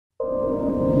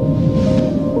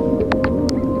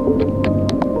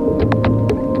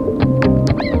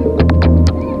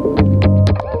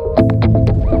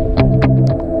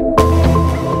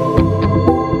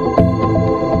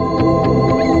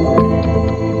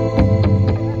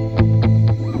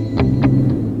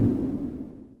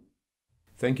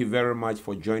Thank you very much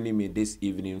for joining me this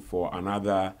evening for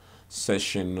another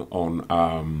session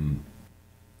on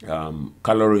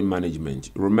calorie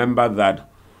management. Remember that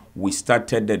we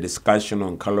started the discussion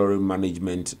on calorie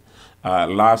management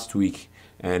last week,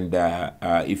 and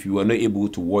if you were not able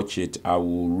to watch it, I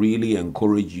will really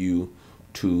encourage you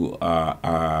to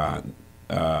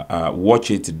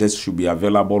watch it. This should be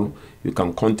available. You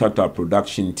can contact our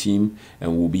production team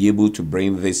and we'll be able to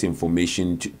bring this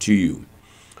information to you.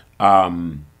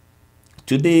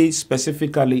 Today,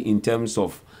 specifically in terms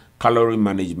of calorie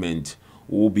management,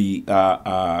 we'll be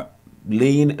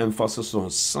laying emphasis on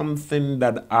something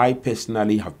that I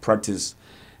personally have practiced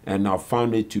and I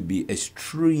found it to be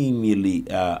extremely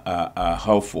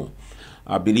helpful.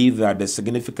 I believe that the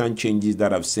significant changes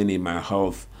that I've seen in my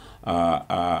health,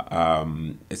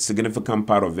 a significant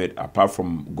part of it, apart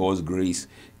from God's grace,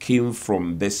 came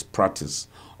from this practice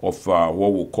of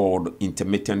what we call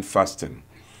intermittent fasting.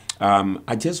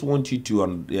 I just want you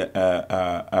to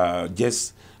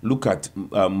just look at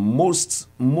most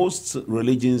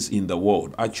religions in the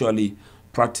world actually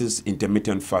practice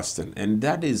intermittent fasting, and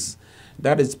that is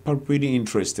pretty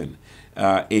interesting.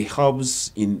 It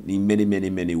helps in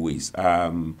many ways.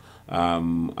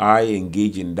 I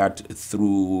engage in that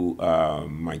through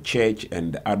my church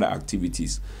and other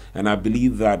activities, and I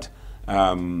believe that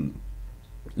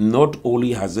not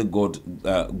only has it got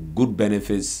good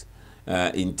benefits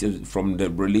from the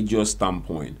religious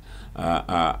standpoint,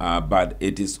 but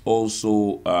it is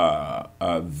also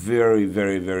very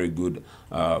good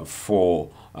for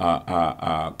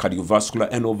cardiovascular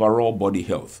and overall body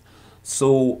health.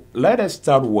 So let us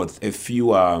start with a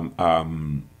few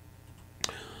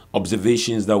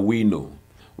observations that we know.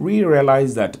 We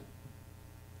realize that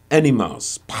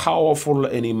animals, powerful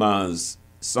animals,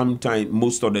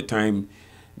 most of the time,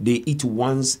 they eat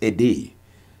once a day.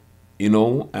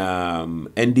 And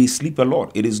they sleep a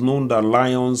lot. It is known that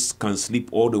lions can sleep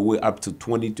all the way up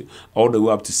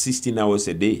to 16 hours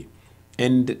a day,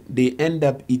 and they end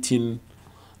up eating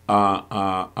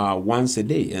once a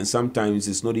day, and sometimes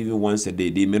it's not even once a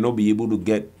day. They may not be able to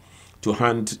get to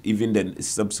hunt even the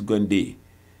subsequent day.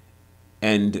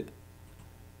 And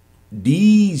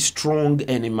these strong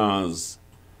animals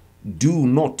do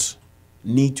not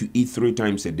need to eat 3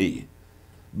 times a day.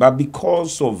 But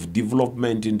because of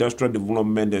development, industrial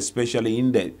development, especially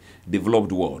in the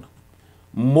developed world,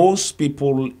 most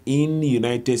people in the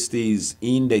United States,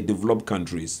 in the developed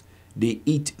countries, they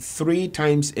eat 3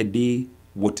 times a day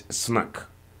with snack.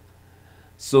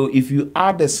 So if you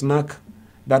add a snack,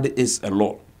 that is a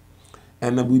lot.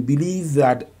 And we believe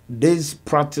that this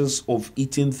practice of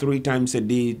eating 3 times a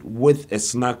day with a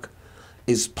snack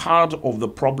is part of the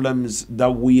problems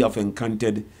that we have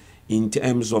encountered in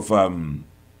terms of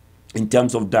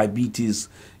diabetes,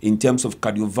 in terms of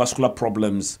cardiovascular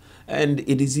problems, and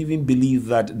it is even believed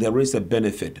that there is a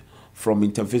benefit from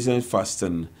intermittent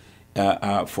fasting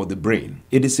for the brain.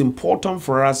 It is important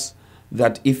for us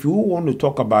that if we want to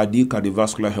talk about the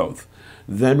cardiovascular health,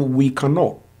 then we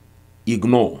cannot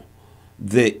ignore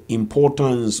the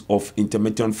importance of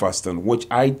intermittent fasting, which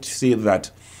I say that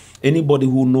anybody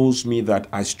who knows me that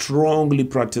I strongly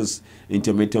practice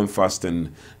intermittent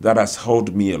fasting, that has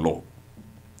helped me a lot.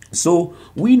 So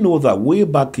we know that way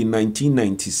back in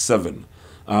 1997,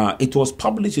 it was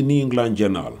published in New England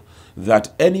Journal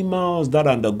that animals that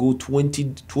undergo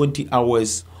 20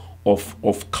 hours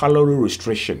of calorie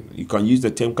restriction, you can use the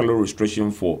term calorie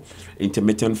restriction for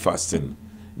intermittent fasting,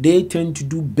 they tend to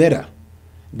do better.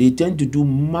 They tend to do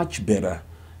much better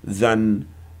than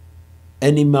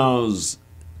animals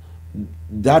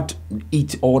that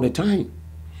eat all the time.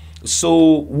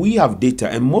 So we have data,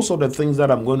 and most of the things that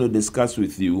I'm going to discuss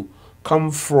with you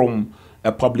come from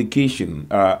a publication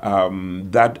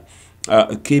that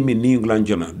came in New England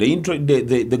Journal.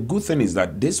 The good thing is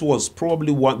that this was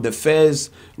probably the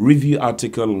first review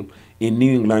article in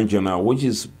New England Journal, which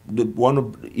is one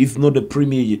of, if not the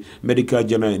premier medical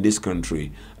journal in this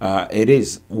country. It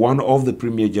is one of the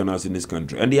premier journals in this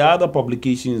country. And the other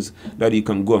publications that you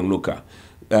can go and look at,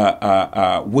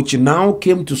 which now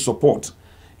came to support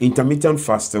intermittent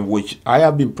fasting, which I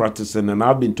have been practicing and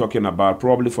I've been talking about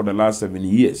probably for the last 7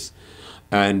 years.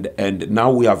 And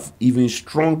now we have even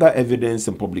stronger evidence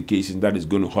and publication that is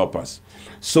going to help us.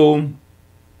 So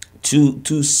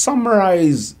to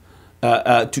summarize,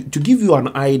 to give you an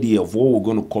idea of what we're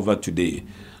going to cover today,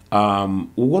 We're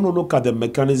going to look at the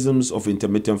mechanisms of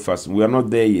intermittent fasting. We are not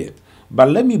there yet. But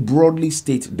let me broadly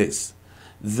state this,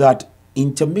 that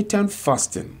intermittent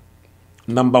fasting,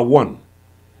 number one,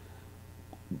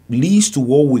 leads to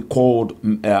what we call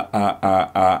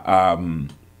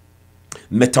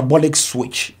metabolic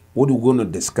switch. What we're going to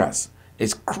discuss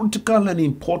is critical and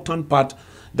important part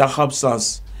that helps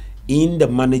us in the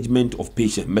management of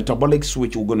patients. Metabolic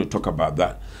switch, we're going to talk about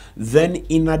that. Then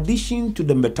in addition to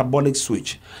the metabolic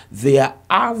switch, there are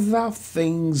other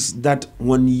things that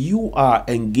when you are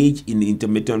engaged in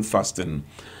intermittent fasting,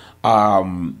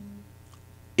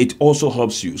 it also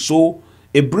helps you. So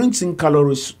it brings in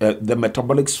calories, the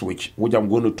metabolic switch, which I'm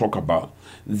going to talk about.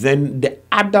 Then the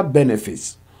other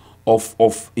benefits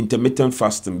of intermittent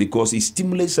fasting, because it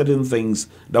stimulates certain things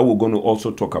that we're going to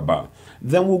also talk about.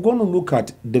 Then we're going to look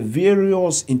at the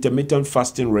various intermittent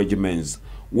fasting regimens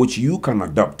which you can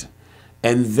adopt.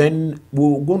 And then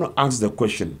we're going to ask the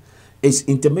question, is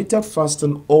intermittent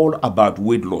fasting all about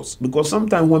weight loss? Because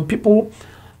sometimes when people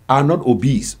are not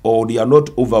obese or they are not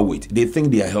overweight, they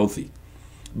think they are healthy.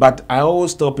 But I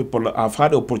always tell people, I've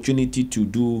had the opportunity to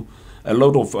do a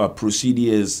lot of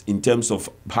procedures in terms of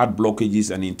heart blockages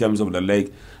and in terms of the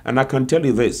leg. And I can tell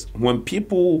you this, when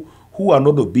people who are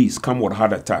not obese come with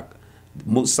heart attack,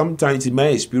 sometimes in my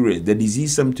experience, the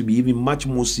disease seems to be even much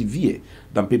more severe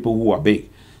than people who are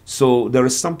big. So there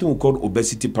is something we call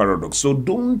obesity paradox. So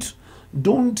don't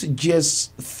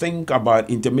just think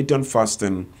about intermittent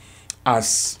fasting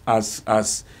as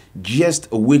just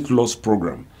a weight loss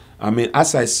program. I mean,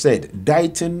 as I said,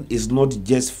 dieting is not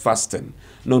just fasting.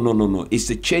 No. It's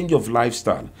a change of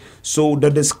lifestyle. So the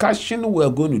discussion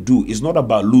we're going to do is not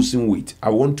about losing weight.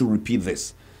 I want to repeat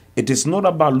this. It is not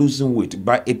about losing weight,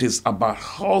 but it is about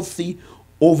healthy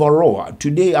overall.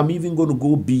 Today, I'm even going to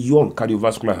go beyond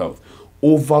cardiovascular health.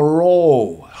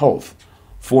 Overall health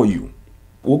for you.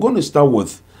 We're going to start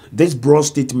with this broad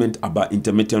statement about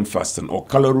intermittent fasting or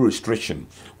calorie restriction,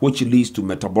 which leads to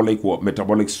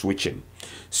metabolic switching.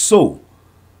 So,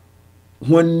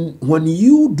 when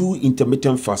you do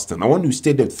intermittent fasting, I want to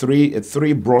state the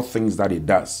three broad things that it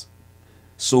does,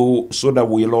 so that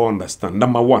we'll all understand.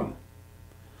 Number one,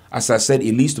 as I said,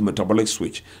 it leads to metabolic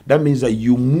switch. That means that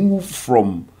you move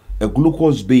from a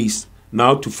glucose base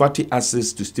now to fatty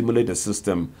acids to stimulate the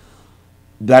system.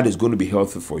 That is going to be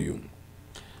healthy for you.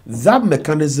 That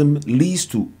mechanism leads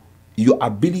to your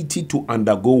ability to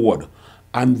undergo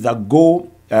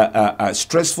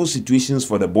stressful situations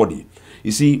for the body.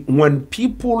 You see, when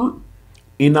people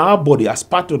in our body, as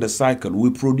part of the cycle, we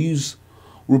produce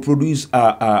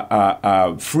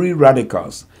free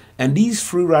radicals, and these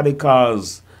free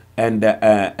radicals and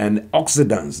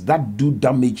oxidants that do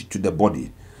damage to the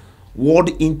body. What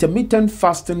intermittent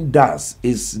fasting does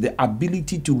is the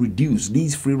ability to reduce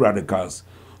these free radicals,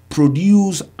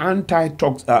 produce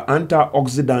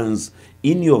antioxidants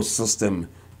in your system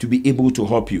to be able to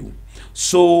help you.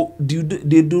 So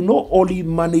they do not only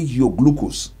manage your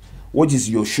glucose, which is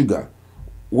your sugar,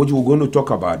 which we're going to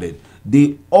talk about it.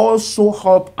 They also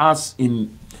help us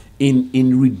in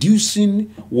reducing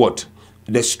what?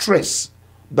 The stress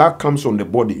that comes from the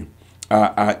body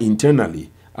internally.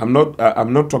 I'm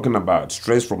not talking about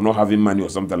stress from not having money or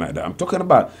something like that. I'm talking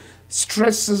about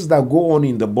stresses that go on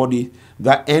in the body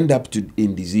that end up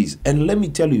in disease. And let me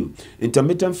tell you,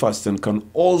 intermittent fasting can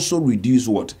also reduce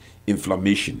what?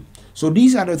 Inflammation. So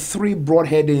these are the three broad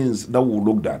headings that we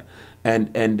looked at,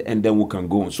 and then we can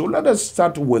go on. So let us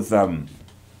start with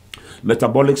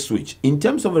metabolic switch. In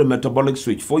terms of the metabolic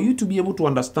switch, for you to be able to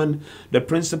understand the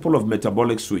principle of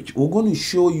metabolic switch, we're going to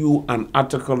show you an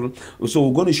article. So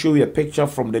we're going to show you a picture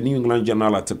from the New England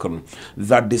Journal article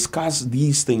that discuss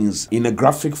these things in a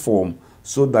graphic form,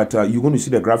 so that you're going to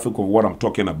see the graphic of what I'm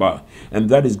talking about, and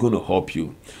that is going to help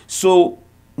you. So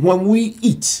when we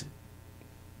eat,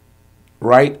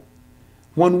 right?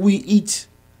 When we eat,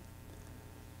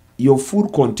 your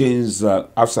food contains,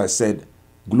 as I said,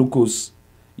 glucose,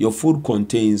 your food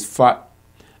contains fat,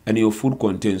 and your food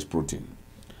contains protein.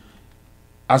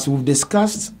 As we've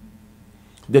discussed,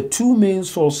 the two main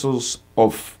sources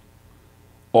of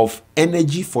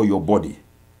energy for your body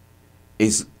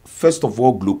is, first of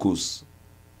all, glucose.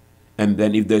 And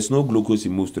then if there's no glucose,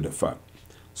 it moves to the fat.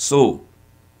 So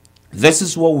this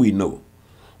is what we know.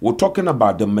 We're talking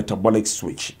about the metabolic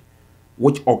switch,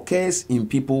 which occurs in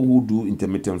people who do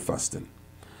intermittent fasting.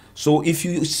 So if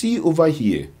you see over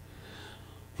here,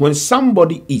 when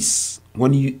somebody eats,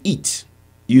 when you eat,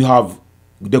 you have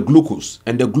the glucose,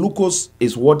 and the glucose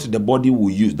is what the body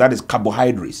will use. That is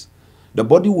carbohydrates. The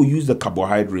body will use the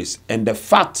carbohydrates, and the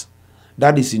fat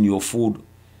that is in your food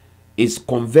is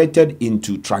converted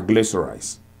into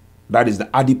triglycerides. That is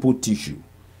the adipose tissue.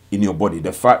 in your body.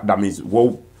 The fat, that means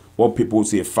what people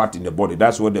say fat in the body.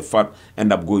 That's where the fat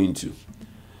end up going to.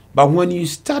 But when you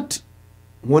start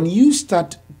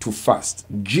to fast,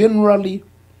 generally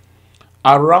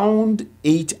around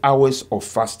 8 hours of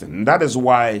fasting. That is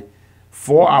why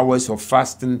 4 hours of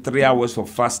fasting, 3 hours of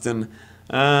fasting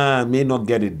may not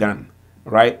get it done,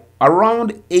 right?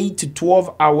 Around 8 to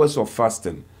 12 hours of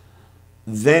fasting,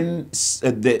 then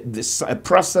the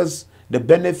process, the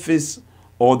benefits,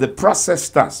 or the process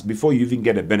starts before you even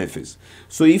get the benefits.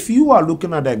 So if you are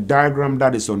looking at the diagram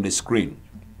that is on the screen,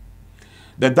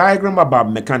 the diagram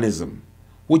about mechanism,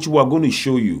 which we are going to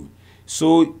show you.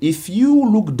 So if you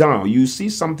look down, you see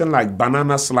something like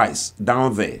banana slice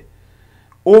down there.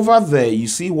 Over there, you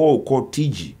see what we call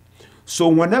TG. So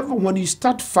when you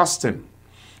start fasting,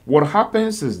 what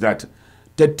happens is that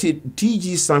the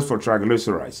TG stands for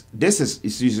triglycerides. This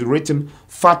is written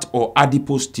fat or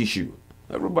adipose tissue.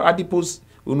 Everybody, adipose,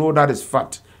 we know that is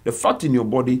fat. The fat in your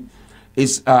body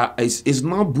is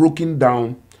now broken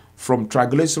down from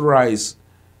triglycerides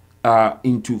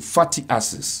into fatty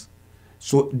acids.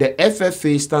 So the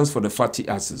FFA stands for the fatty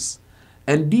acids.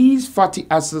 And these fatty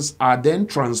acids are then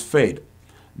transferred.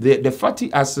 The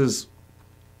fatty acids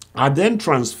are then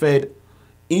transferred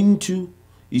into,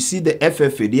 you see the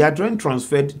FFA, they are then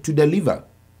transferred to the liver.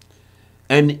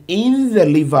 And in the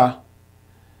liver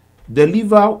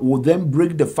will then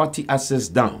break the fatty acids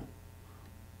down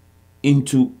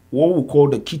into what we call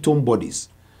the ketone bodies.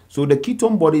 So the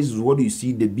ketone bodies is what you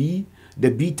see, the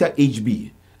beta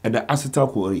HB, and the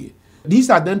acetyl-CoA. These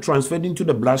are then transferred into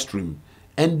the bloodstream,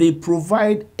 and they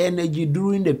provide energy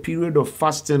during the period of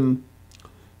fasting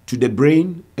to the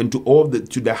brain and to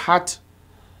the heart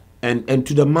and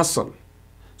to the muscle.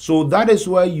 So that is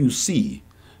why you see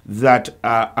that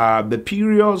the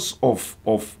periods of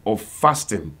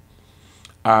fasting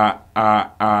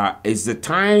is the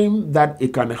time that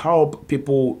it can help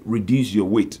people reduce your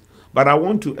weight. But I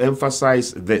want to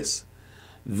emphasize this,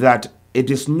 that it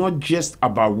is not just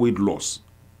about weight loss,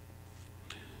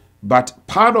 but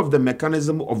part of the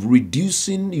mechanism of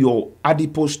reducing your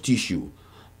adipose tissue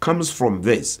comes from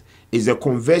this, is the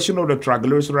conversion of the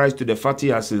triglycerides to the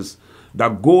fatty acids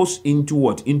that goes into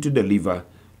what? Into the liver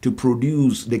to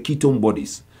produce the ketone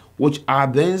bodies, which are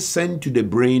then sent to the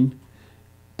brain.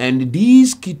 And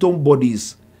these ketone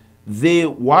bodies,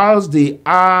 whilst they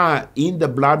are in the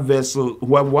blood vessel,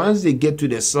 once they get to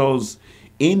the cells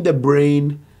in the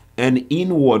brain and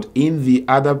inward in the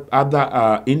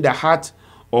in the heart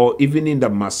or even in the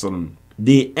muscle,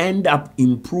 they end up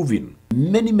improving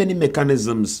many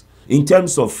mechanisms in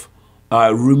terms of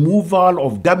removal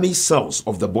of damaged cells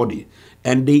of the body,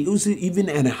 and they even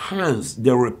enhance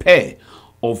the repair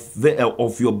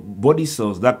of your body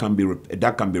cells that can be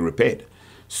repaired.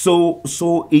 So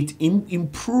it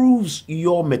improves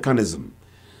your mechanism.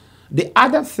 The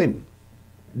other thing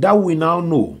that we now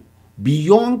know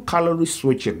beyond calorie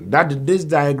switching that this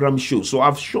diagram shows. So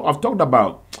I've talked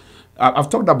about.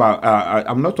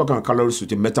 I'm not talking about calorie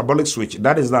switching, metabolic switch.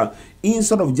 That is that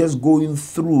instead of just going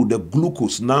through the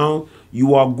glucose, now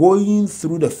you are going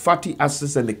through the fatty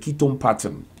acids and the ketone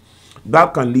pattern.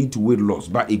 That can lead to weight loss,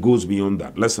 but it goes beyond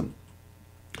that. Listen,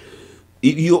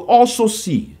 you also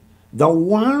see that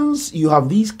once you have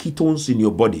these ketones in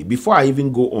your body, before I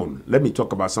even go on, let me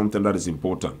talk about something that is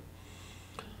important.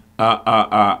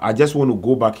 I just want to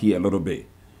go back here a little bit.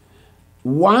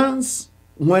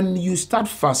 When you start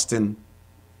fasting,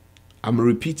 I'm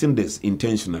repeating this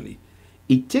intentionally,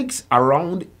 it takes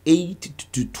around 8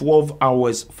 to 12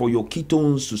 hours for your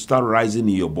ketones to start rising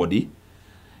in your body,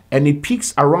 and it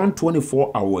peaks around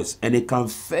 24 hours, and it can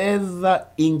further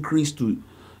increase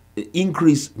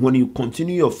when you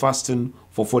continue your fasting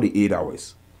for 48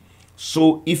 hours.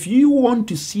 So if you want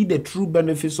to see the true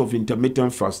benefits of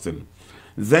intermittent fasting,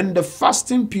 then the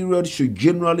fasting period should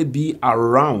generally be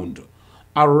around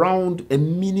a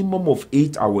minimum of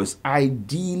 8 hours,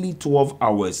 ideally 12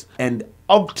 hours, and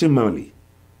optimally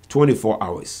 24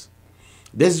 hours.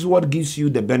 This is what gives you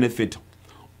the benefit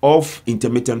of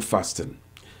intermittent fasting.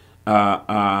 We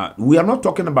are not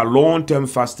talking about long-term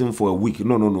fasting for a week.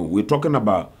 No. We're talking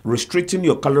about restricting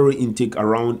your calorie intake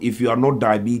around, if you are not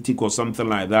diabetic or something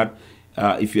like that,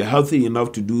 if you're healthy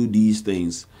enough to do these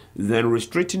things, then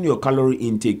restricting your calorie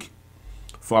intake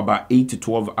for about 8 to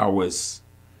 12 hours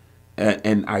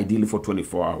and ideally for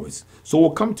 24 hours. So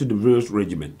we'll come to the various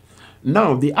regimen.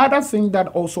 Now, the other thing that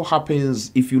also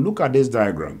happens, if you look at this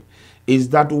diagram, is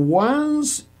that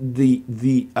once the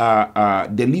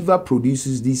liver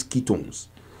produces these ketones,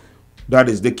 that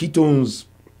is, the ketones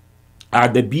are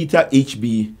the beta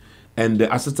HB and the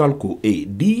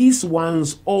acetyl-CoA. These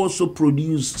ones also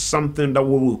produce something that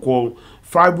we will call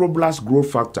fibroblast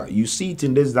growth factor. You see it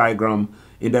in this diagram.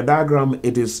 In the diagram,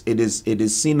 it is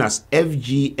seen as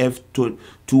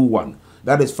FGF21.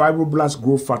 That is fibroblast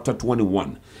growth factor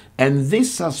 21. And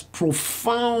this has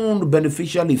profound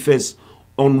beneficial effects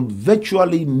on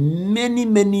virtually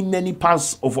many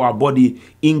parts of our body,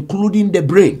 including the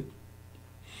brain.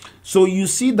 So you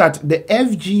see that the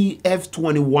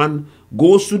FGF21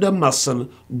 goes to the muscle,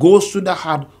 goes to the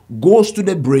heart, goes to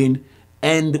the brain,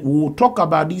 and we'll talk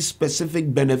about these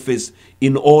specific benefits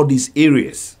in all these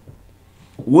areas,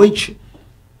 which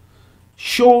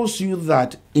shows you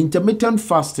that intermittent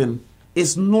fasting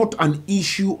is not an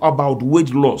issue about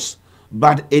weight loss,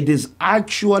 but it is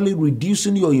actually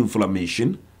reducing your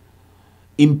inflammation,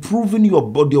 improving your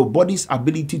body's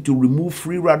ability to remove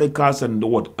free radicals and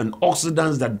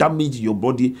oxidants that damage your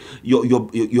body,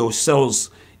 your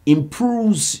cells,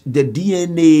 improves the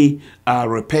DNA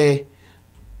repair,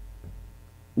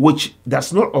 which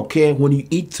does not occur when you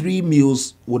eat 3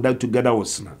 meals together with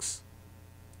snacks.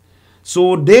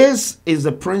 So this is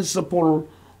a principle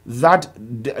that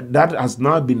has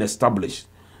now been established,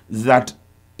 that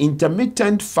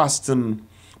intermittent fasting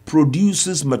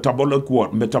produces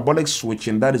metabolic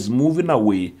switching, that is moving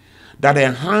away, that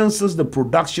enhances the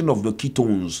production of the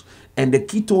ketones, and the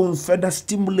ketones further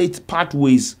stimulate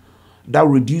pathways that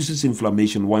reduces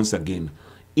inflammation once again,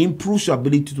 improves your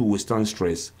ability to withstand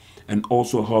stress, and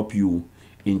also help you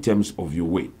in terms of your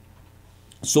weight.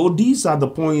 So these are the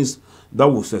points that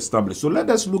was established. So let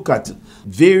us look at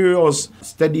various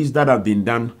studies that have been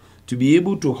done to be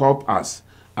able to help us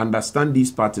understand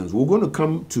these patterns. We're going to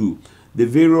come to the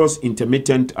various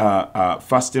intermittent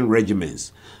fasting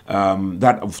regimens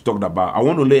that I've talked about. I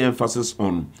want to lay emphasis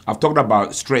on, I've talked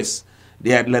about stress.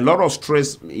 There are a lot of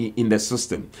stress in the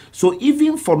system. So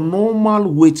even for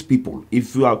normal weight people,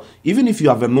 even if you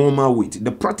have a normal weight,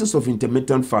 the practice of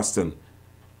intermittent fasting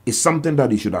is something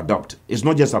that you should adopt. It's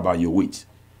not just about your weight.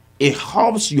 It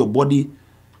helps your body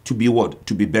to be what?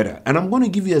 To be better. And I'm going to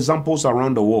give you examples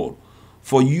around the world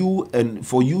for you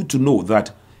to know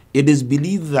that it is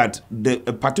believed that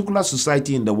a particular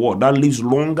society in the world that lives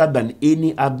longer than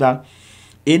any other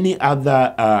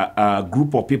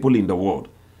group of people in the world,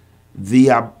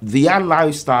 their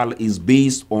lifestyle is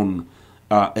based on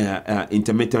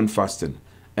intermittent fasting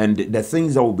and the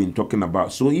things that we've been talking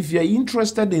about. So if you're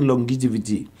interested in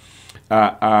longevity,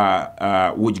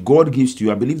 which God gives to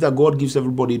you, I believe that God gives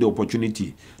everybody the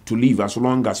opportunity to live as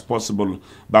long as possible,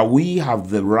 but we have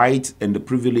the right and the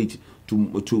privilege to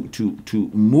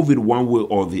move it one way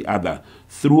or the other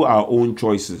through our own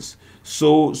choices.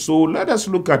 So let us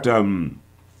look at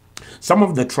some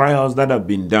of the trials that have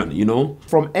been done,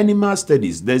 from animal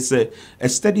studies. There's a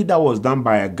study that was done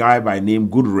by a guy by name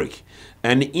Goodrick.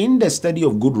 And in the study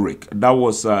of Goodrick, that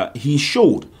was he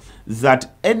showed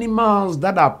that animals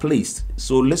that are placed,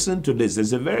 so listen to this,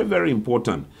 it's a very, very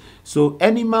important. So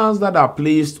animals that are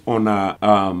placed on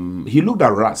he looked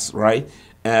at rats, right,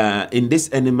 in this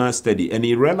animal study, and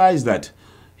he realized that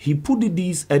he put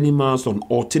these animals on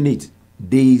alternate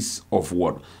days of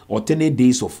what? Alternate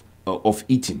days of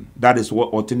eating. That is what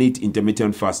alternate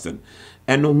intermittent fasting.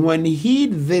 And when he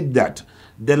did that,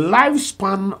 the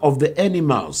lifespan of the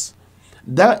animals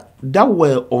that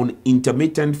were on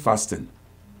intermittent fasting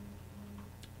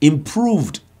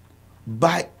improved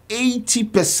by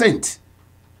 80%.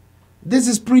 This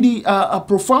is pretty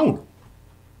profound.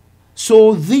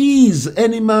 So these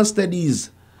animal studies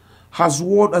has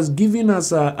given us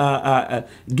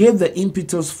gave the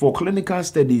impetus for clinical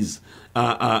studies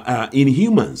in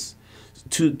humans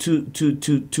to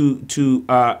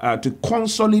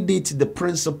consolidate the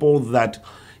principle that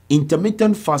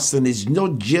intermittent fasting is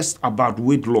not just about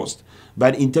weight loss,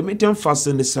 but intermittent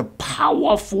fasting is a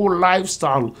powerful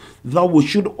lifestyle that we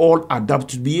should all adapt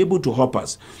to be able to help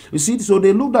us. You see, so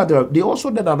they also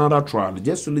did another trial,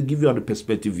 just to give you a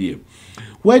perspective here,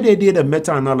 where they did a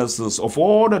meta-analysis of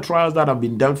all the trials that have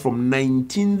been done from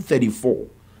 1934.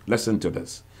 Listen to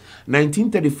this.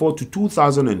 1934 to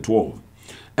 2012.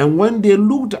 And when they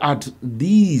looked at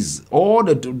all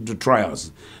the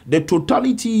trials, the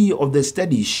totality of the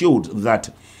study showed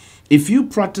that if you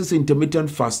practice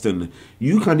intermittent fasting,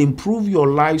 you can improve your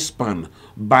lifespan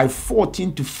by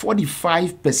 14 to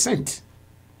 45%.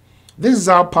 This is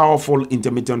how powerful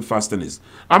intermittent fasting is.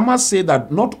 I must say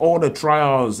that not all the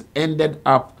trials ended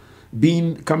up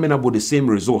coming up with the same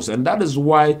results, and that is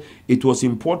why it was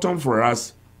important for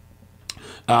us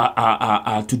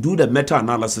to do the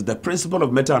meta-analysis. The principle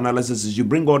of meta-analysis is you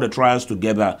bring all the trials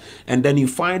together and then you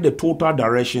find the total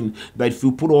direction that if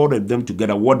you put all of them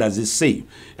together, what does it say?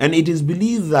 And it is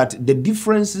believed that the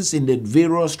differences in the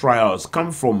various trials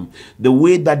come from the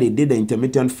way that they did the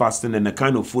intermittent fasting and the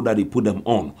kind of food that they put them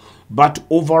on. But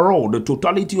overall, the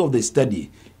totality of the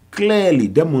study clearly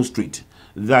demonstrate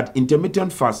that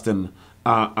intermittent fasting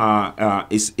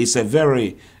is a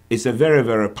very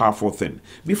very powerful thing.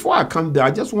 Before I come there,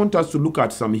 I just want us to look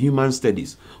at some human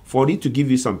studies for it to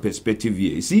give you some perspective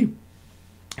here. You see,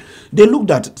 they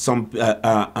looked at some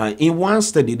in one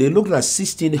study they looked at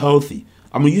 16 healthy,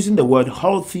 I'm using the word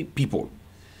healthy people,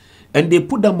 and they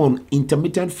put them on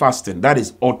intermittent fasting, that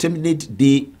is alternate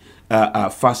day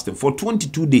fasting for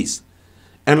 22 days.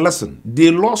 And listen, they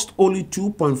lost only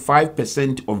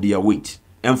 2.5% of their weight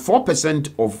and 4%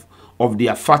 of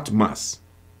their fat mass.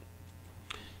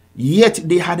 Yet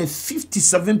they had a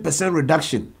 57%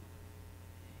 reduction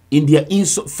in their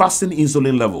fasting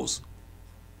insulin levels.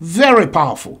 Very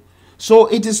powerful. So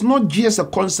it is not just a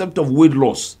concept of weight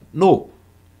loss. No.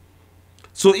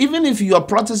 So even if you are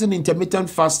practicing intermittent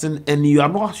fasting and you are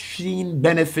not seeing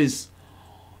benefits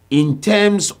in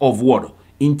terms of what?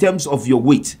 In terms of your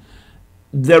weight,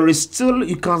 there is still,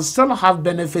 you can still have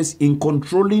benefits in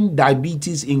controlling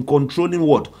diabetes, in controlling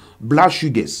what? Blood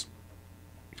sugars.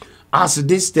 As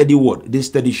this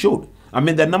study showed. I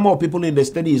mean, the number of people in the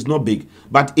study is not big,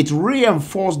 but it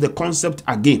reinforced the concept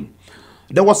again.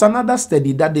 There was another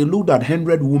study that they looked at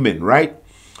 100 women, right?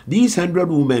 These 100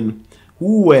 women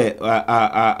who were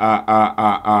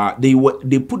they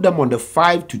put them on the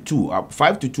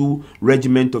 5-to-2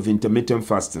 regimen of intermittent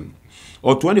fasting,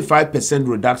 or 25%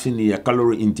 reduction in their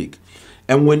calorie intake.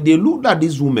 And when they looked at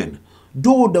these women,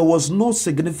 though there was no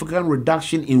significant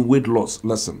reduction in weight loss,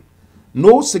 listen,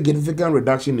 no significant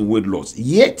reduction in weight loss,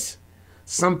 yet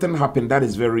something happened that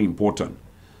is very important.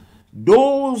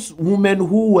 Those women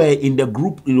who were in the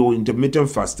group, intermittent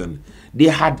fasting, they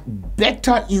had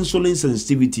better insulin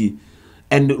sensitivity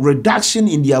and reduction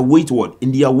in their weight,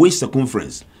 in their waist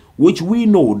circumference, which we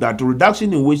know that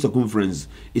reduction in waist circumference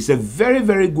is a very,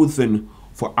 very good thing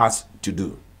for us to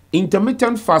do.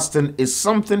 Intermittent fasting is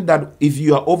something that if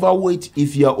you are overweight,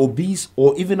 if you are obese,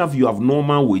 or even if you have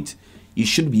normal weight, you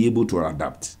should be able to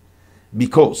adapt.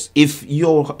 Because if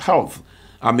your health,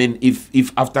 I mean,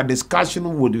 if after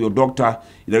discussion with your doctor,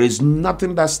 there is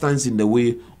nothing that stands in the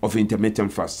way of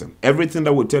intermittent fasting. Everything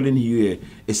that we're telling you here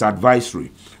is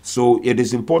advisory. So it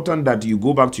is important that you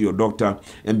go back to your doctor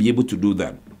and be able to do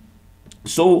that.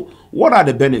 So what are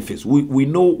the benefits? We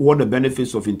know what the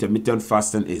benefits of intermittent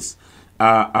fasting is.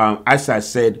 As I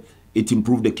said, it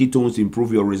improves the ketones,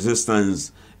 improve your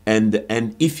resistance.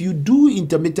 And if you do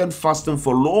intermittent fasting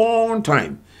for a long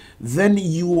time, then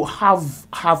you have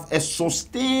a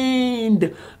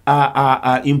sustained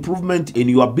improvement in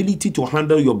your ability to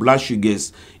handle your blood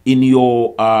sugars, in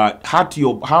your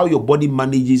how your body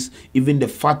manages even the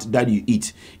fat that you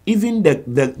eat, even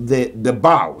the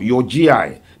bowel, your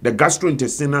GI, the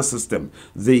gastrointestinal system,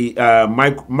 the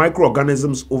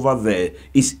microorganisms over there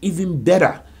is even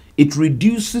better. It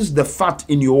reduces the fat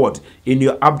in your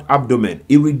abdomen.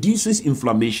 It reduces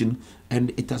inflammation,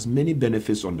 and it has many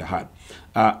benefits on the heart.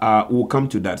 We'll come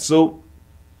to that. So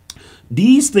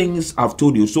these things I've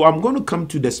told you. So I'm going to come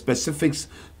to the specifics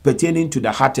pertaining to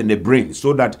the heart and the brain,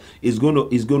 so that it's going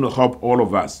to help all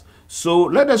of us. So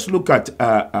let us look at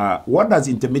what does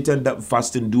intermittent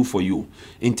fasting do for you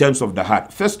in terms of the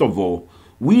heart. First of all,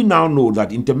 we now know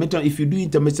that if you do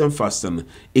intermittent fasting,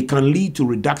 it can lead to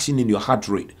reduction in your heart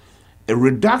rate. A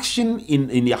reduction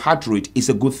in your heart rate is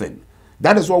a good thing.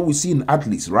 That is what we see in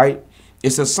athletes, right?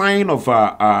 It's a sign of,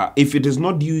 if it is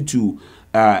not due to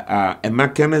a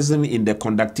mechanism in the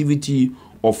conductivity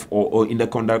of, or in the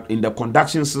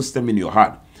conduction system in your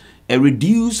heart, a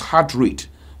reduced heart rate,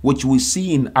 which we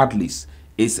see in athletes,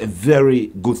 is a very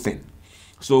good thing.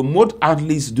 So most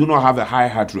athletes do not have a high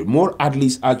heart rate. Most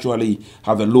athletes actually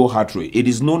have a low heart rate. It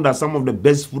is known that some of the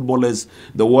best footballers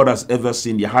the world has ever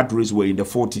seen, their heart rates were in the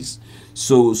 40s.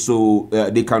 So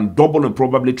they can double and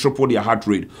probably triple their heart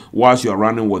rate whilst you are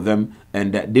running with them,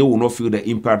 and they will not feel the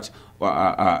impact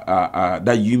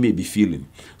that you may be feeling.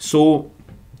 So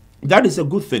that is a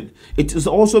good thing. It is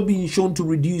also being shown to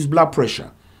reduce blood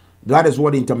pressure. That is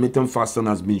what intermittent fasting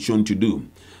has been shown to do.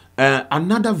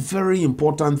 Another very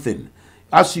important thing,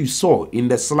 as you saw in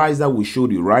the slides that we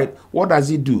showed you, right? What does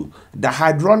it do? The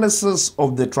hydrolysis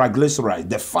of the triglycerides,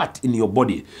 the fat in your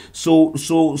body. So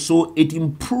it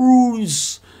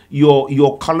improves your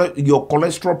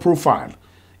cholesterol profile.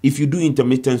 if you do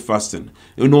intermittent fasting,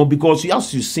 because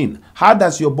as you've seen, how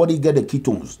does your body get the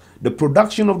ketones? The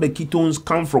production of the ketones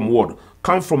come from what?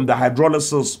 Come from the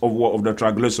hydrolysis of the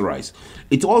triglycerides.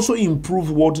 It also improves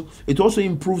what? It also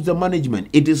improves the management.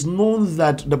 It is known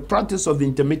that the practice of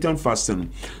intermittent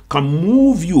fasting can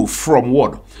move you from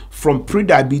what? From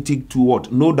pre-diabetic to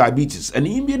what? No diabetes. And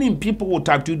even in people with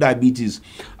type 2 diabetes,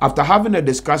 after having a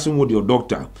discussion with your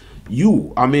doctor,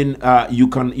 it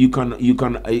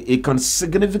can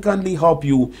significantly help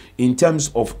you in terms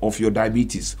of your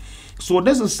diabetes. So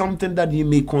this is something that you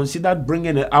may consider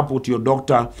bringing it up with your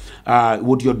doctor,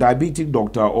 with your diabetic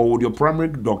doctor, or with your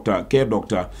primary care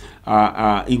doctor,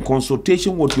 in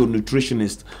consultation with your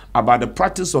nutritionist about the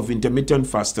practice of intermittent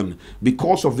fasting,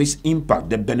 because of this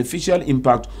impact, the beneficial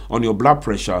impact on your blood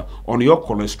pressure, on your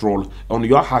cholesterol, on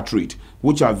your heart rate,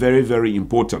 which are very, very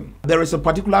important. There is a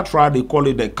particular trial, they call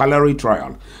it the Caloric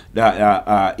trial.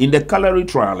 In the Caloric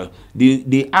trial,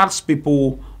 they ask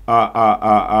people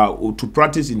to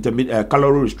practice intermittent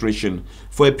calorie restriction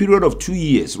for a period of 2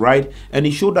 years, right? And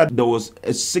it showed that there was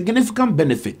a significant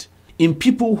benefit in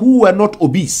people who were not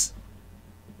obese.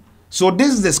 So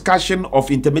this discussion of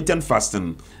intermittent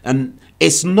fasting, and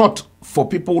it's not for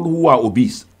people who are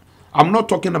obese. I'm not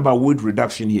talking about weight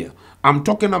reduction here. I'm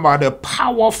talking about a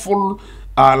powerful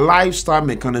lifestyle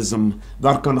mechanism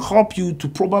that can help you to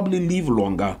probably live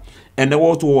longer and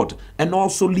and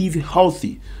also live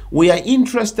healthy. We are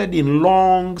interested in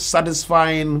long,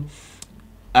 satisfying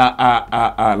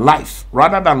life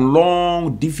rather than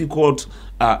long, difficult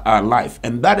life,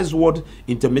 and that is what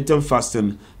intermittent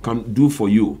fasting can do for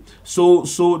you. So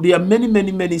there are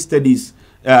many studies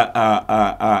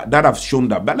that have shown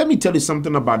that. But let me tell you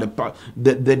something about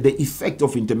the effect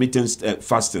of intermittent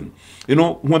fasting.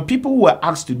 When people were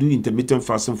asked to do intermittent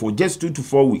fasting for just 2 to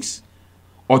 4 weeks,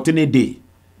 alternate day,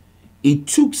 it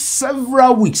took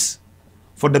several weeks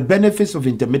for the benefits of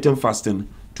intermittent fasting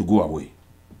to go away.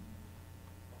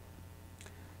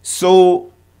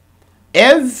 So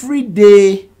every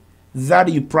day that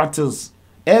you practice,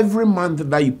 every month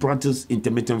that you practice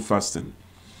intermittent fasting,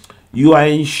 you are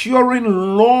ensuring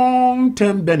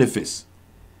long-term benefits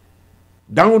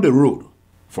down the road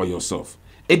for yourself.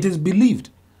 It is believed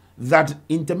that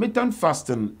intermittent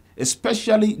fasting,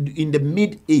 especially in the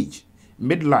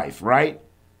midlife, right?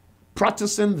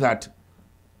 Practicing that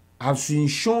has been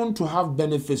shown to have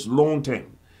benefits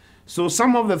long-term. So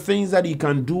some of the things that you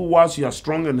can do whilst you are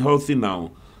strong and healthy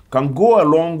now can go a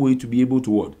long way to be able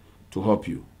to what? To help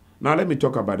you. Now let me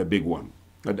talk about the big one.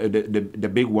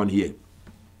 The big one here.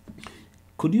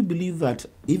 Could you believe that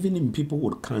even in people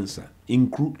with cancer,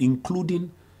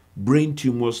 including brain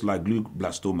tumors like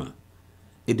glioblastoma,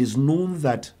 it is known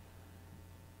that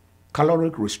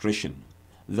caloric restriction,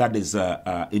 that is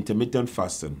intermittent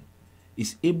fasting,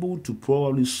 is able to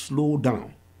probably slow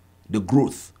down the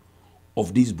growth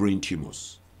of these brain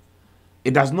tumors.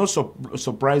 It does not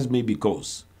surprise me,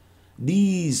 because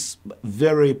these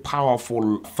very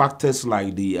powerful factors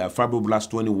like the fibroblast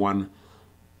 21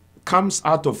 comes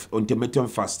out of intermittent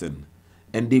fasting,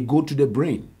 and they go to the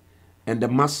brain and the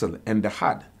muscle and the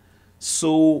heart.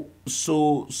 So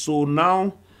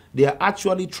now there are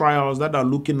actually trials that are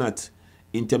looking at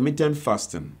intermittent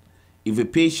fasting. If a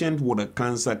patient with a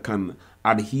cancer can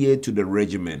adhere to the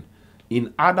regimen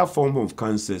in other forms of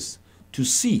cancers, to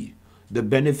see the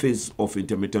benefits of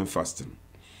intermittent fasting.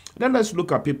 Then let's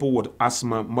look at people with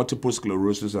asthma, multiple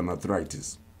sclerosis, and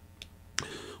arthritis.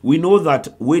 We know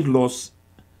that weight loss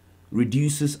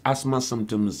reduces asthma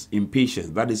symptoms in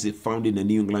patients. That is found in the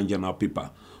New England Journal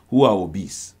paper, who are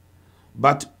obese.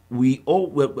 But we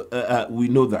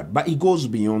know that. But it goes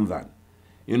beyond that.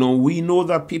 We know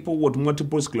that people with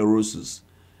multiple sclerosis,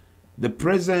 the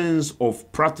presence of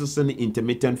practicing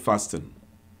intermittent fasting,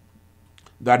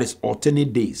 that is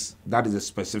alternate days, that is a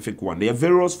specific one. There are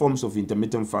various forms of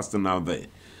intermittent fasting out there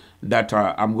that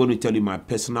I'm going to tell you my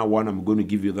personal one. I'm going to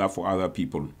give you that for other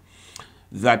people.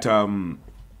 That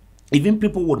even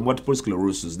people with multiple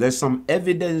sclerosis, there's some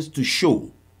evidence to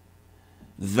show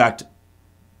that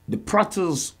the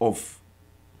practice of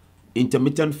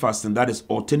intermittent fasting, that is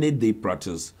alternate day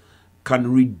practice,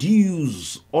 can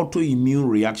reduce autoimmune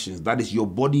reactions, that is your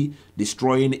body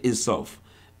destroying itself,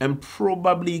 and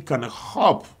probably can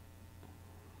help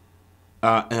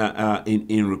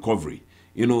in recovery.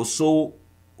 So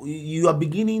you are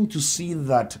beginning to see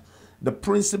that the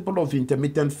principle of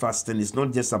intermittent fasting is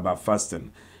not just about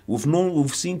fasting. We've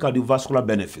seen cardiovascular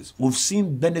benefits. We've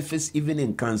seen benefits even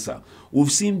in cancer.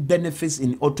 We've seen benefits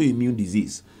in autoimmune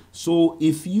disease. So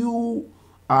if you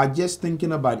are just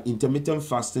thinking about intermittent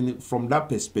fasting from that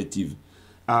perspective,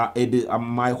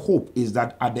 my hope is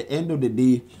that at the end of the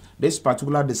day, this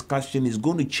particular discussion is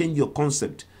going to change your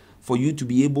concept for you to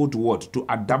be able to what? To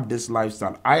adapt this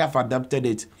lifestyle. I have adapted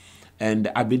it, and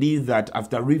I believe that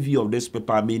after review of this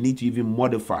paper, I may need to even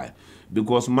modify,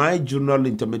 because my general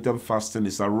intermittent fasting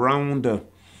is around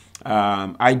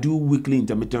I do weekly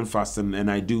intermittent fasting and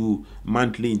I do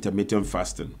monthly intermittent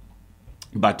fasting.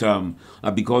 But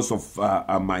because of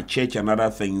my church and other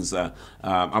things,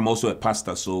 I'm also a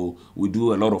pastor, so we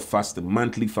do a lot of fasting,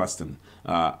 monthly fasting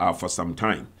for some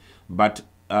time. But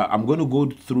I'm going to go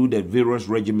through the various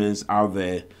regimens out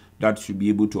there that should be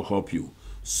able to help you.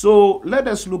 So let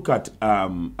us look at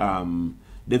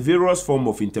the various form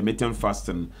of intermittent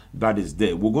fasting that is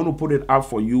there. We're going to put it up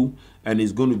for you, and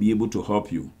it's going to be able to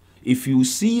help you. If you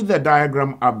see the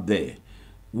diagram up there,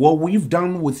 what we've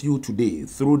done with you today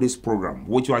through this program,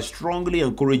 which I strongly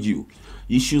encourage you,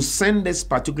 you should send this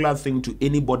particular thing to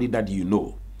anybody that you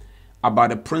know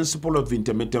about the principle of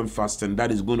intermittent fasting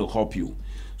that is going to help you.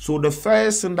 So the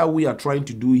first thing that we are trying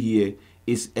to do here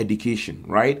is education,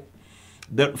 right?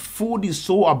 The food is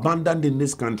so abundant in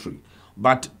this country,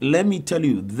 but let me tell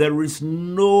you, there is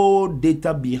no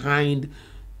data behind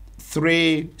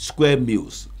 3 square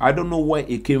meals. I don't know where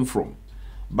it came from,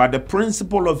 but the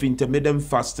principle of intermittent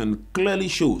fasting clearly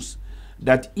shows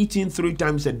that eating 3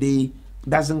 times a day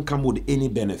doesn't come with any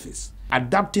benefits.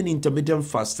 Adapting intermittent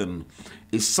fasting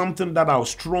is something that I'll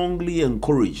strongly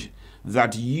encourage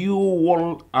that you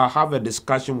will have a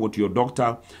discussion with your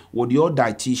doctor, with your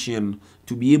dietitian,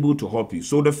 to be able to help you.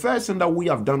 So the first thing that we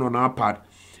have done on our part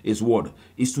is what?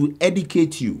 Is to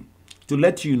educate you, to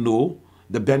let you know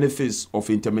the benefits of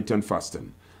intermittent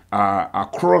fasting.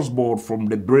 Across board, from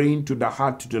the brain to the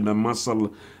heart to the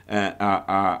muscle,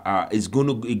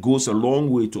 it goes a long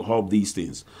way to help these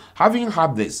things. Having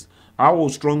had this, I will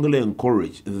strongly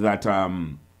encourage that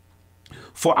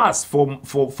for us,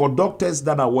 for doctors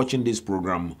that are watching this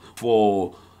program,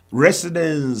 for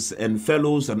residents and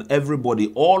fellows and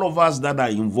everybody, all of us that are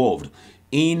involved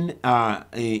in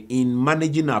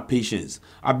managing our patients,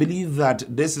 I believe that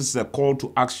this is a call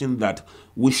to action that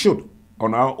we should,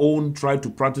 on our own, try to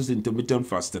practice intermittent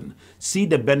fasting, see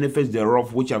the benefits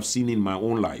thereof, which I've seen in my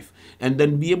own life, and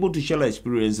then be able to share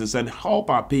experiences and help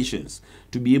our patients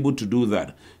to be able to do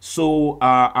that. So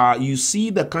you see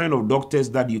the kind of doctors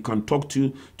that you can talk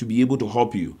to be able to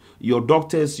help you. Your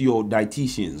doctors, your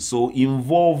dietitians. So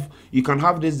you can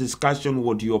have this discussion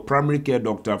with your primary care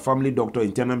doctor, family doctor,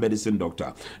 internal medicine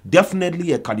doctor.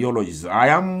 Definitely a cardiologist. I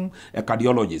am a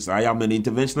cardiologist. I am an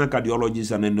interventional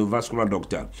cardiologist and a neurovascular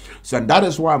doctor. So and that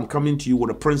is why I'm coming to you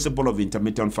with a principle of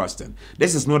intermittent fasting.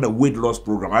 This is not a weight loss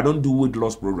program. I don't do weight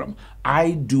loss program.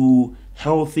 I do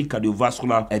healthy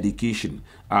cardiovascular education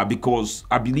because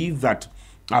I believe that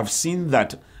I've seen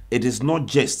that it is not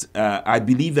just, I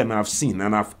believe and I've seen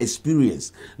and I've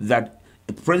experienced that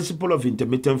the principle of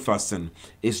intermittent fasting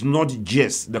is not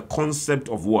just the concept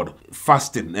of what?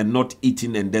 Fasting and not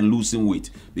eating and then losing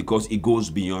weight, because it goes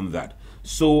beyond that.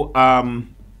 So,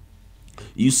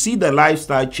 you see the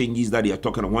lifestyle changes that you're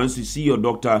talking about. Once you see your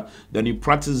doctor, then you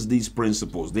practice these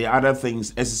principles. There are other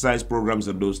things, exercise programs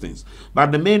and those things.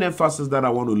 But the main emphasis that I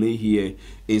want to lay here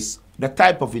is the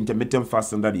type of intermittent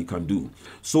fasting that you can do.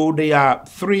 So there are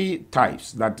 3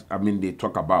 types that, they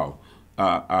talk about,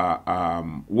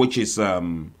 which is,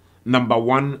 number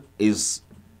 1 is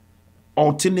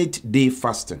alternate day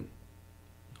fasting.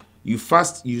 You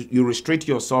fast, you restrict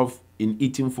yourself in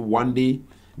eating for one day,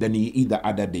 then you eat the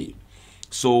other day.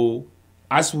 So,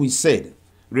 as we said,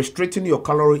 restricting your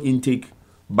calorie intake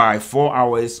by 4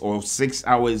 hours or 6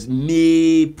 hours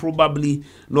may probably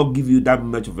not give you that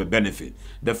much of a benefit.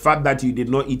 The fact that you did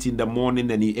not eat in the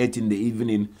morning and you ate in the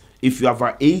evening, if you have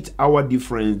an 8-hour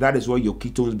difference, that is where your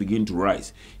ketones begin to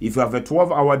rise. If you have a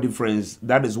 12-hour difference,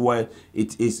 that is where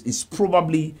it's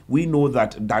probably, we know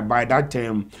that by that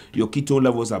time, your ketone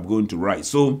levels are going to rise.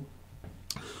 So,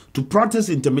 to practice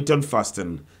intermittent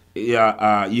fasting,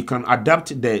 you can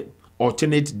adapt the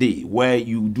alternate day where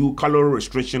you do calorie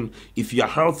restriction if you're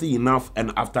healthy enough,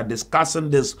 and after discussing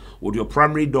this with your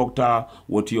primary doctor,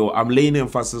 I'm laying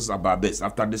emphasis about this,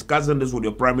 after discussing this with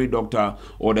your primary doctor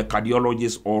or the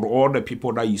cardiologist or all the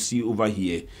people that you see over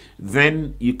here,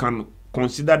 then you can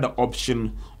consider the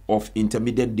option of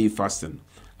intermittent day fasting.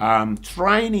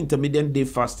 Trying intermittent day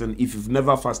fasting, if you've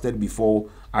never fasted before,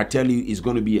 I tell you, is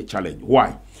going to be a challenge.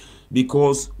 Why?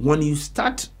 Because when you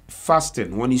start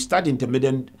fasting, when you start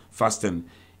intermittent fasting,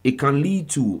 it can lead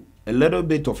to a little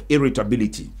bit of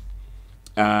irritability,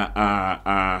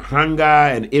 hunger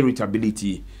and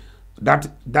irritability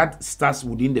that starts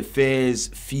within the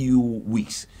first few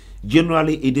weeks.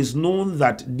 Generally, it is known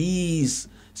that these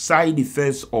side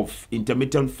effects of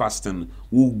intermittent fasting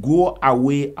will go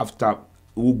away after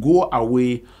will go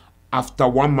away after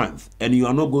 1 month, and you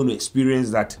are not going to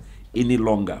experience that any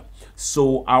longer.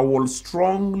 So I will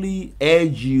strongly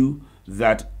urge you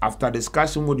that after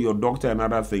discussion with your doctor and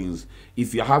other things,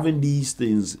 if you're having these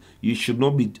things, you should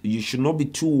not be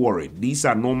too worried. These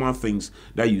are normal things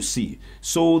that you see.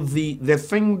 So the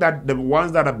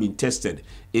ones that have been tested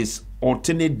is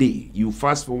alternate day. You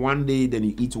fast for 1 day, then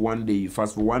you eat 1 day. You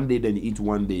fast for 1 day, then you eat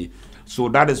 1 day. So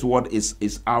that is what is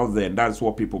out there, and that's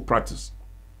what people practice.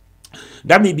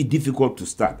 That may be difficult to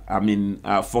start. I mean,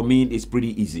 for me, it's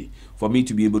pretty easy for me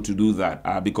to be able to do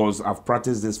that because I've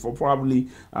practiced this for probably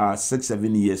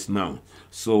 6-7 years now.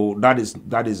 So that is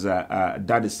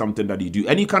something that you do,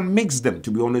 and you can mix them.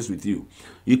 To be honest with you,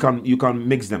 you can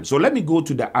mix them. So let me go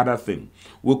to the other thing.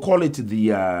 We'll call it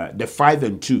the 5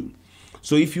 and 2.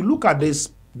 So if you look at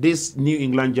this New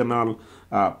England Journal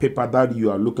paper that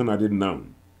you are looking at it now,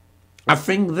 I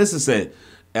think this is an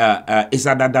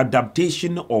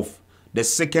adaptation of the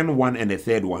second one and the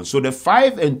third one. So the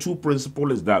 5 and 2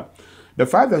 principle is that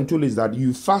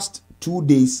you fast 2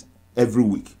 days every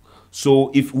week. So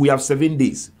if we have 7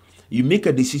 days, you make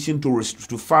a decision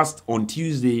to fast on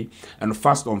Tuesday and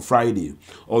fast on Friday,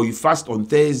 or you fast on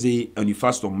Thursday and you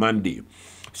fast on Monday.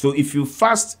 So if you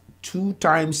fast 2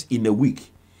 times in a week,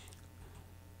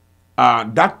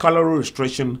 that calorie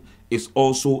restriction is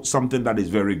also something that is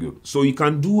very good. So you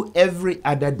can do every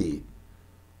other day,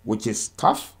 which is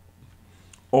tough,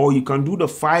 or you can do the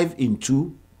 5 in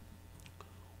 2,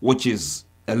 which is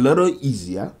a little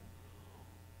easier,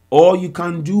 or you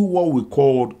can do what we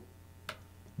call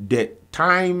the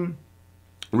time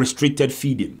restricted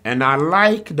feeding. And I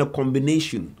like the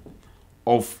combination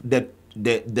of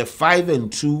the 5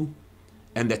 and 2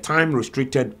 and the time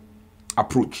restricted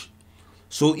approach.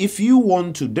 So if you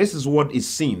want to, this is what is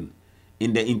seen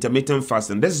in the intermittent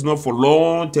fasting. This is not for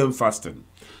long-term fasting.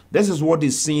 This is what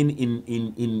is seen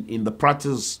in the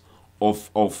practice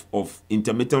of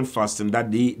intermittent fasting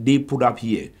that they put up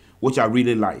here, which I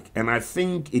really like. And I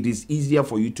think it is easier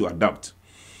for you to adapt.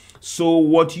 So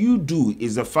what you do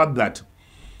is the fact that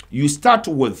you start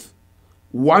with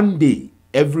 1 day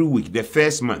every week, the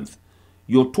first month.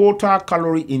 Your total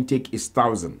calorie intake is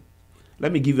 1,000.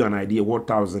 Let me give you an idea what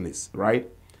 1,000 is, right?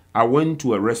 I went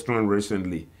to a restaurant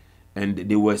recently, and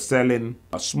they were selling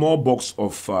a small box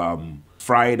of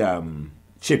fried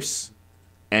chips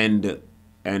and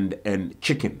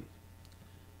chicken.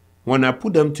 When I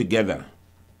put them together,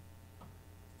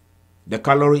 the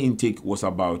calorie intake was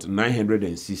about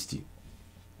 960.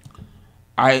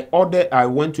 I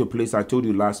went to a place I told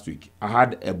you last week. I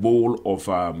had a bowl of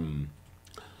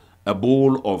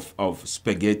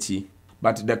spaghetti,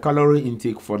 but the calorie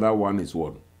intake for that one is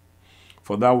what?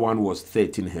 For that one was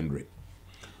 1,300.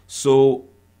 So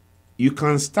you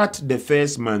can start the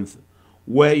first month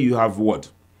where you have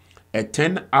what? A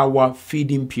 10-hour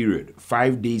feeding period,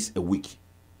 5 days a week.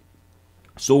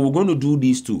 So we're going to do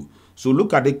these two. So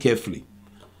look at it carefully.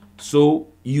 So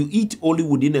you eat only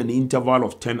within an interval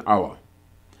of 10 hours,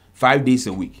 5 days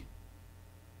a week.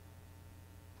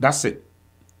 That's it.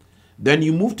 Then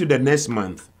you move to the next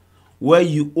month where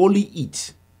you only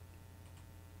eat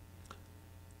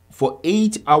for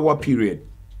 8-hour period,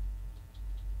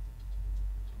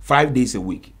 5 days a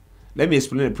week. Let me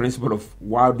explain the principle of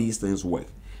how these things work.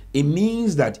 It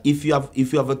means that if you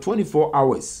have a 24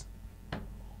 hours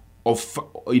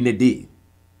in a day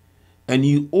and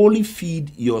you only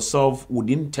feed yourself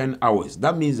within 10 hours,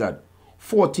 that means that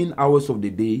 14 hours of the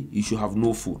day you should have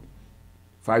no food,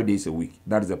 5 days a week.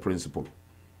 That is the principle.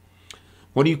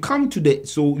 When you come to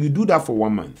so you do that for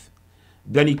 1 month.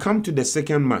 Then you come to the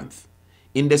second month.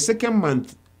 In the second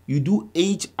month, you do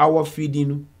 8-hour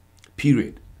feeding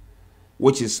period,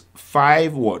 which is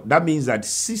 5 what? That means that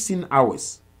 16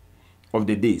 hours of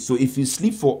the day. So if you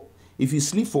sleep for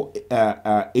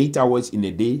 8 hours in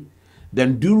a day,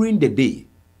 then during the day,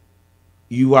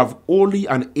 you have only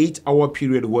an 8-hour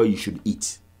period where you should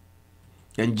eat.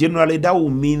 And generally, that will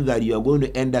mean that you are going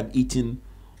to end up eating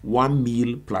 1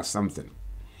 meal plus something.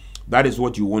 That is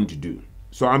what you want to do.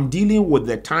 So I'm dealing with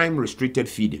the time restricted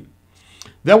feeding.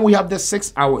 Then we have the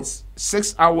 6 hours.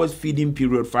 6 hours feeding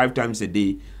period 5 times a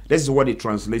day. This is what it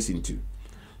translates into.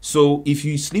 So if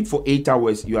you sleep for 8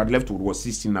 hours, you are left with what,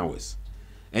 16 hours.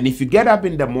 And if you get up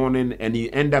in the morning and you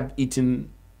end up eating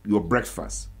your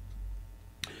breakfast,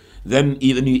 then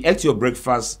either you eat your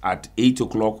breakfast at 8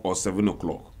 o'clock or 7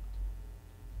 o'clock.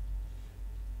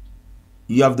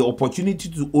 You have the opportunity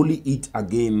to only eat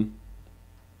again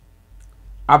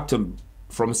up to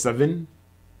from 7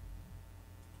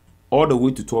 all the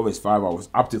way to 12 is 5 hours,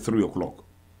 up to 3 o'clock.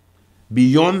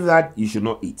 Beyond that, you should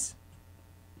not eat.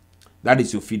 That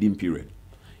is your feeding period.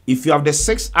 If you have the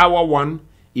 6-hour one,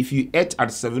 if you ate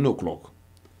at 7 o'clock,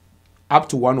 up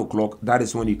to 1 o'clock, that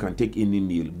is when you can take any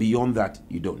meal. Beyond that,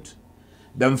 you don't.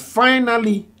 Then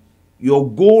finally, your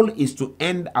goal is to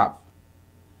end up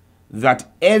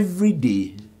that every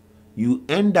day you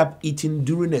end up eating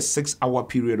during a 6-hour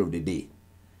period of the day.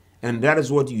 And that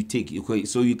is what you take. Okay,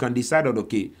 so you can decide that,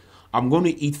 okay, I'm going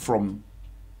to eat from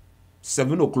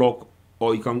 7 o'clock,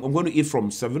 or I'm going to eat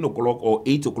from 7 o'clock or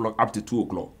 8 o'clock up to 2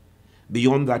 o'clock.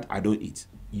 Beyond that, I don't eat.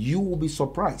 You will be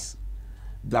surprised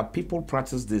that people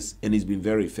practice this and it's been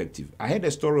very effective. I heard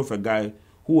a story of a guy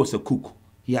who was a cook.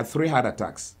 He had 3 heart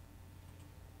attacks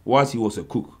whilst he was a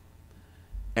cook.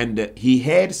 And he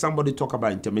heard somebody talk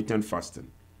about intermittent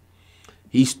fasting.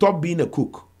 He stopped being a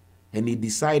cook and he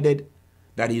decided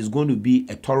that he's going to be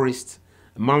a tourist,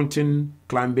 mountain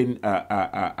climbing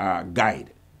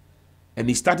guide. And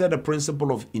he started the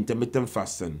principle of intermittent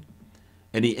fasting,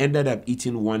 and he ended up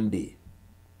eating one day.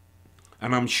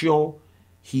 And I'm sure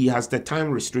he has the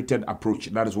time-restricted approach.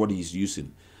 That is what he's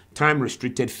using.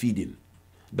 Time-restricted feeding.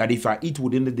 That if I eat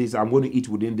within the days, I'm going to eat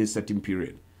within this certain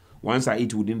period. Once I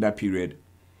eat within that period,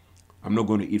 I'm not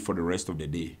going to eat for the rest of the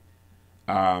day.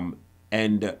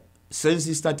 And since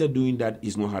he started doing that,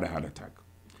 he's not had a heart attack.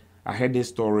 I heard this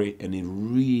story, and it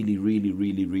really, really,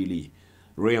 really, really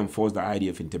reinforced the idea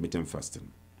of intermittent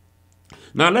fasting.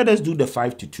 Now, let us do the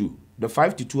 5 to 2. The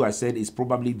 5 to 2, I said, is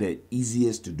probably the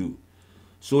easiest to do.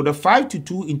 So the 5 to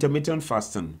 2 intermittent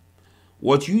fasting,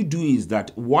 what you do is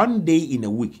that one day in a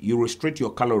week, you restrict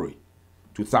your calorie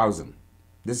to 1,000.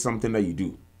 This is something that you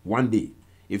do one day.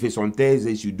 If it's on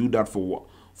Thursdays, you do that for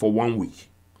 1 week.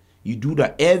 You do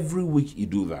that every week, you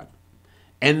do that.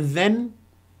 And then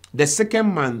the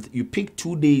second month, you pick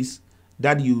 2 days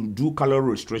that you do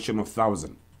calorie restriction of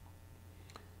 1,000.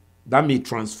 That may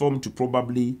transform to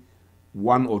probably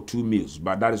 1 or 2 meals,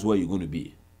 but that is where you're going to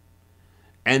be.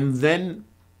 And then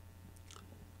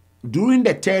during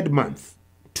the third month,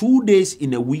 2 days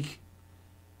in a week,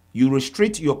 you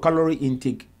restrict your calorie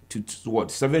intake to what?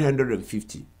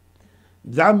 750.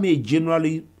 That may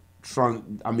generally,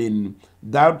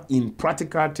 that in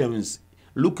practical terms,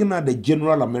 looking at the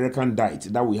general American diet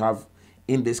that we have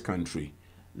in this country,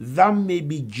 that may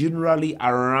be generally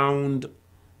around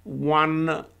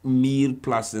 1 meal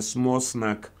plus a small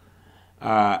snack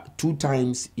 2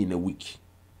 times in a week.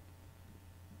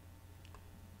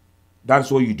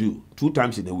 That's what you do 2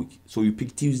 times in a week. So you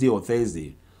pick Tuesday or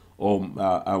Thursday or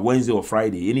Wednesday or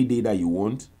Friday, any day that you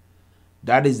want.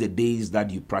 That is the days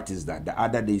that you practice that. The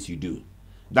other days you do.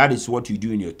 That is what you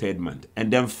do in your third month.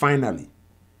 And then finally,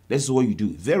 this is what you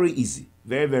do. Very easy.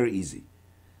 Very, very easy.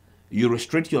 You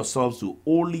restrict yourselves to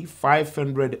only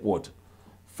 500 what?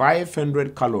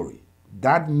 500 calorie.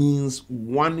 That means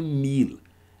 1 meal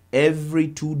every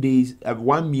 2 days,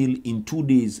 1 meal in 2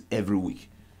 days every week.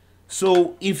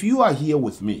 So if you are here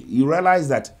with me, you realize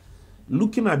that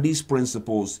looking at these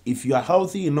principles, if you are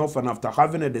healthy enough and after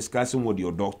having a discussion with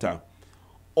your doctor,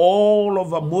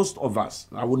 most of us,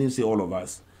 I wouldn't say all of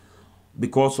us,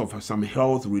 because of some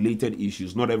health related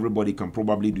issues, not everybody can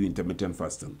probably do intermittent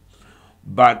fasting.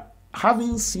 But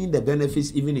having seen the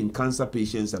benefits even in cancer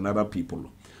patients and other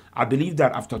people, I believe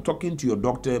that after talking to your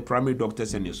doctor, primary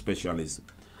doctors and your specialists,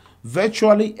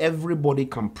 virtually everybody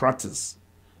can practice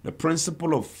the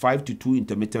principle of 5 to 2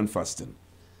 intermittent fasting.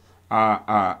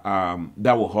 That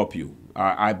will help you.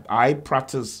 I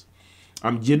practice.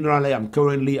 I'm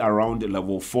currently around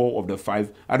level 4 of the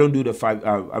 5. I don't do the 5.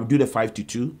 I do the 5 to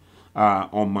 2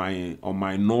 on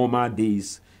my normal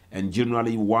days, and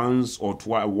generally once or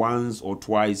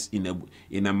twice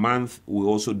in a month. We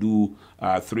also do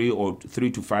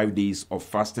 3 to 5 days of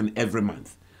fasting every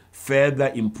month,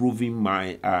 further improving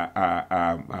my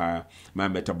my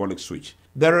metabolic switch.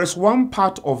 There is one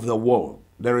part of the world.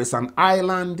 There is an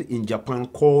island in Japan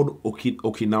called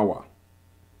Okinawa.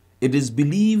 It is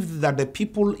believed that the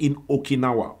people in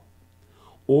Okinawa,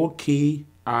 Okinawa,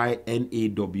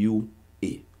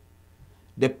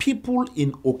 the people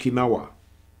in Okinawa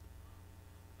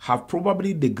have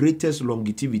probably the greatest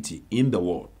longevity in the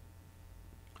world.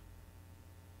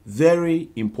 Very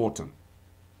important.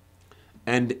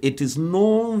 And it is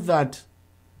known that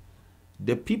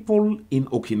the people in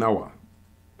Okinawa,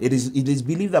 it is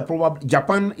believed that probably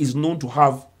Japan is known to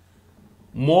have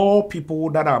more people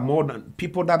that are more than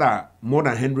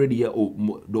 100 years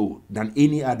old than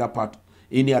any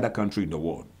other country in the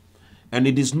world. And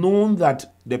it is known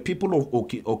that the people of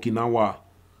Okinawa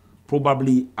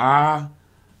probably are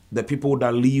the people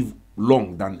that live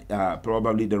long than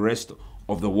probably the rest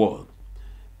of the world.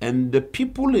 And the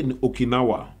people in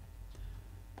Okinawa,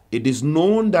 it is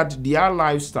known that their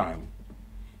lifestyle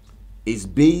is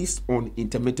based on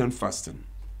intermittent fasting.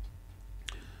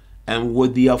 and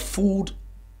with their food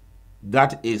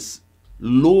that is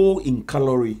low in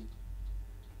calorie,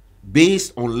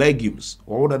 based on legumes.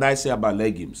 Or what did I say about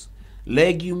legumes?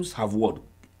 Legumes have what?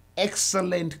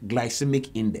 Excellent glycemic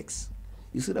index.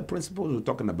 You see the principles we're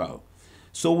talking about.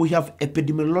 So we have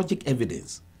epidemiologic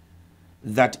evidence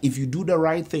that if you do the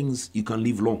right things, you can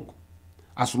live long,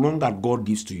 as long as God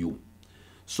gives to you.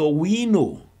 So we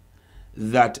know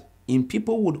that in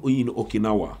people in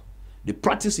Okinawa, they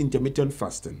practice intermittent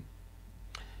fasting,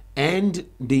 and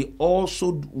they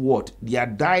also what? Their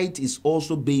diet is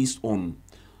also based on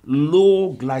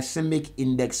low glycemic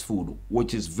index food,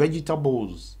 which is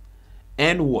vegetables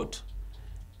and what?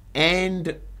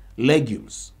 And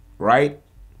legumes, right?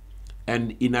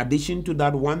 And in addition to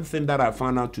that, one thing that I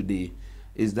found out today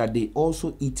is that they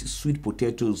also eat sweet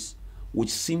potatoes, which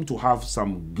seem to have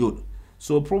some good.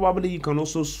 So probably you can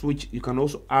also switch, you can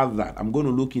also add that. I'm going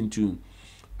to look into,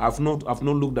 I've not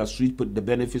looked at the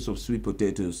benefits of sweet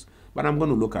potatoes, but I'm going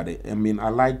to look at it. I mean, I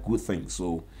like good things.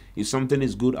 So if something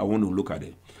is good, I want to look at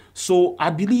it. So I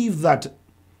believe that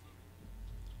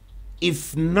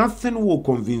if nothing will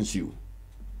convince you,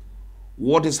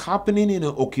 what is happening in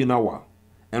Okinawa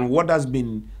and what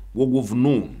we've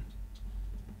known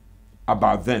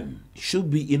about them should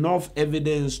be enough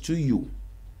evidence to you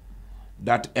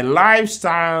that a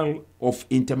lifestyle of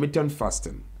intermittent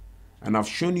fasting, and I've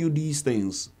shown you these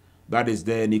things, that is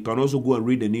there, and you can also go and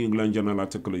read the New England Journal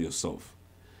article yourself.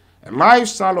 A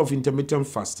lifestyle of intermittent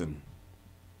fasting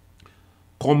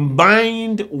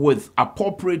combined with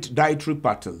appropriate dietary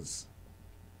patterns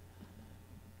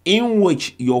in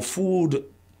which your food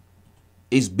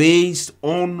is based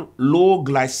on low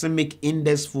glycemic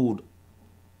index food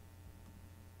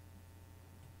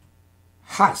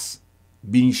has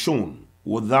been shown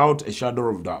without a shadow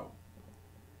of doubt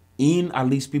in at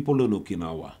least people in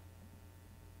Okinawa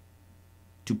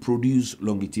to produce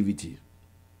longevity.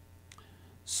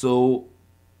 So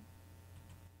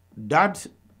that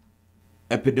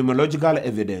epidemiological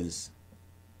evidence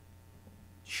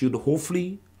should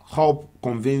hopefully help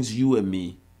convince you and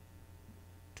me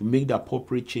to make the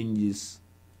appropriate changes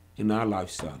in our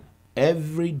lifestyle.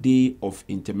 Every day of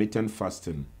intermittent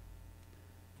fasting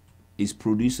is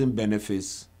producing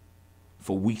benefits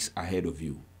for weeks ahead of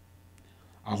you.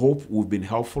 I hope we've been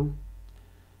helpful.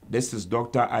 This is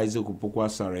Dr. Isaac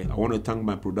Opoku-Asare. I want to thank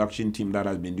my production team that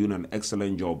has been doing an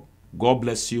excellent job. God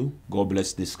bless you. God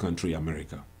bless this country,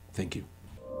 America. Thank you.